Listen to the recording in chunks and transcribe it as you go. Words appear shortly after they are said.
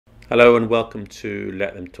Hello and welcome to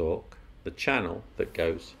Let Them Talk, the channel that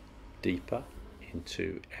goes deeper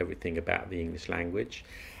into everything about the English language.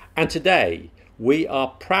 And today we are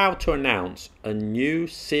proud to announce a new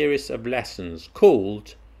series of lessons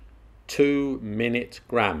called 2-Minute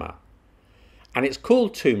Grammar. And it's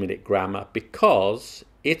called 2-Minute Grammar because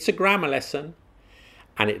it's a grammar lesson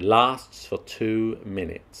and it lasts for 2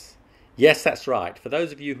 minutes. Yes, that's right. For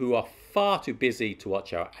those of you who are far too busy to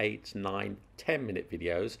watch our 8, 9, 10-minute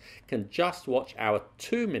videos, can just watch our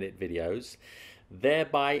 2-minute videos,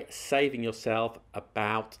 thereby saving yourself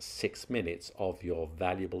about 6 minutes of your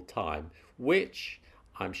valuable time, which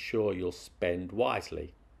I'm sure you'll spend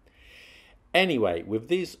wisely. Anyway, with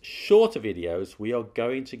these shorter videos, we are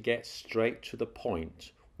going to get straight to the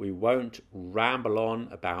point. We won't ramble on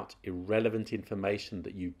about irrelevant information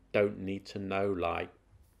that you don't need to know, like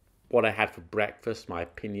what I had for breakfast, my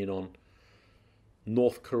opinion on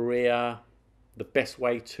North Korea, the best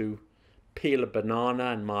way to peel a banana,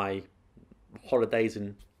 and my holidays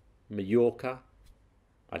in Mallorca.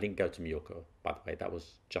 I didn't go to Mallorca, by the way, that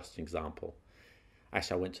was just an example.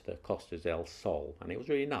 Actually, I went to the Costa del Sol and it was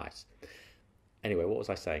really nice. Anyway, what was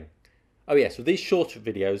I saying? Oh yes, with these shorter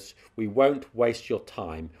videos, we won't waste your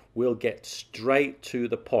time. We'll get straight to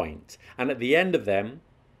the point. And at the end of them,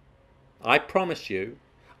 I promise you,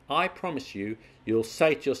 you'll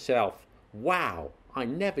say to yourself, wow, I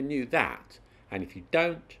never knew that. And if you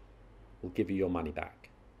don't, we'll give you your money back.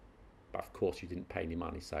 But of course you didn't pay any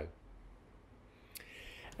money, so.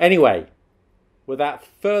 Anyway, without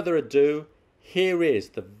further ado, here is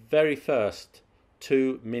the very first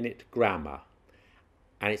 2-minute grammar.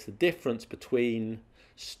 And it's the difference between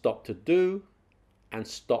stop to do and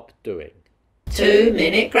stop doing.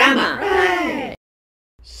 2-minute grammar. Hooray!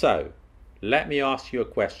 So, let me ask you a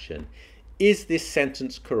question. Is this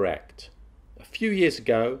sentence correct? A few years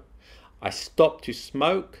ago, I stopped to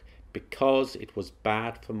smoke because it was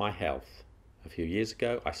bad for my health. A few years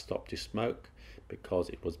ago, I stopped to smoke because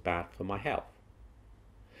it was bad for my health.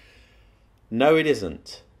 No, it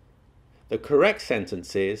isn't. The correct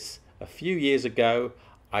sentence is, a few years ago,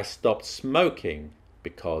 I stopped smoking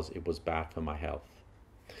because it was bad for my health.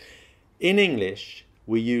 In English,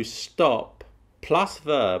 we use stop plus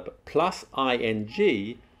verb plus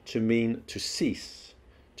ing to mean to cease,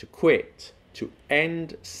 to quit, to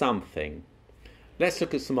end something. Let's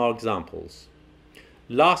look at some more examples.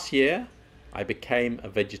 Last year, I became a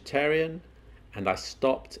vegetarian and I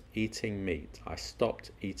stopped eating meat. I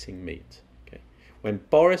stopped eating meat. Okay. When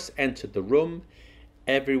Boris entered the room,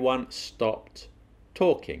 everyone stopped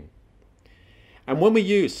talking. And when we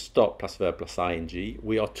use stop plus verb plus ing,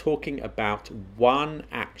 we are talking about one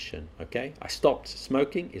action, okay? I stopped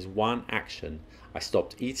smoking is one action. I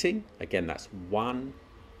stopped eating, again, that's one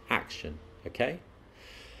action, okay?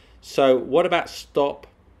 So what about stop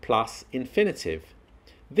plus infinitive?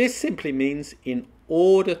 This simply means in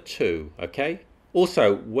order to, okay?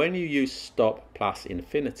 Also, when you use stop plus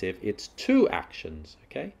infinitive, it's two actions,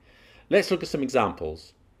 okay? Let's look at some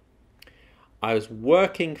examples. I was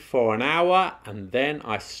working for an hour and then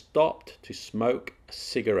I stopped to smoke a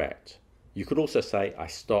cigarette. You could also say I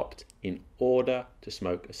stopped in order to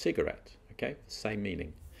smoke a cigarette. Okay, same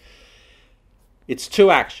meaning. It's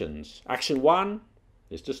two actions. Action 1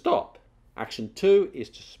 is to stop. Action 2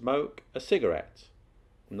 is to smoke a cigarette.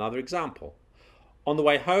 Another example. On the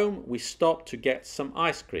way home, we stopped to get some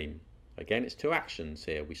ice cream. Again, it's two actions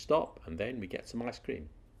here. We stop and then we get some ice cream.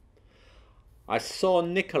 I saw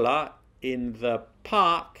Nicola in the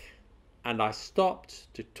park and I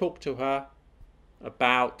stopped to talk to her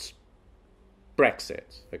about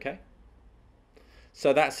Brexit, okay?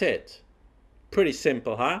 So that's it. Pretty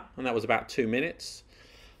simple, huh? And that was about 2 minutes.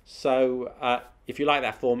 So if you like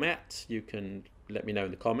that format, you can let me know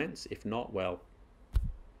in the comments. If not, well,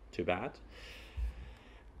 too bad.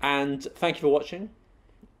 And thank you for watching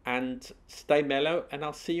and stay mellow and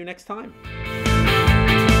I'll see you next time.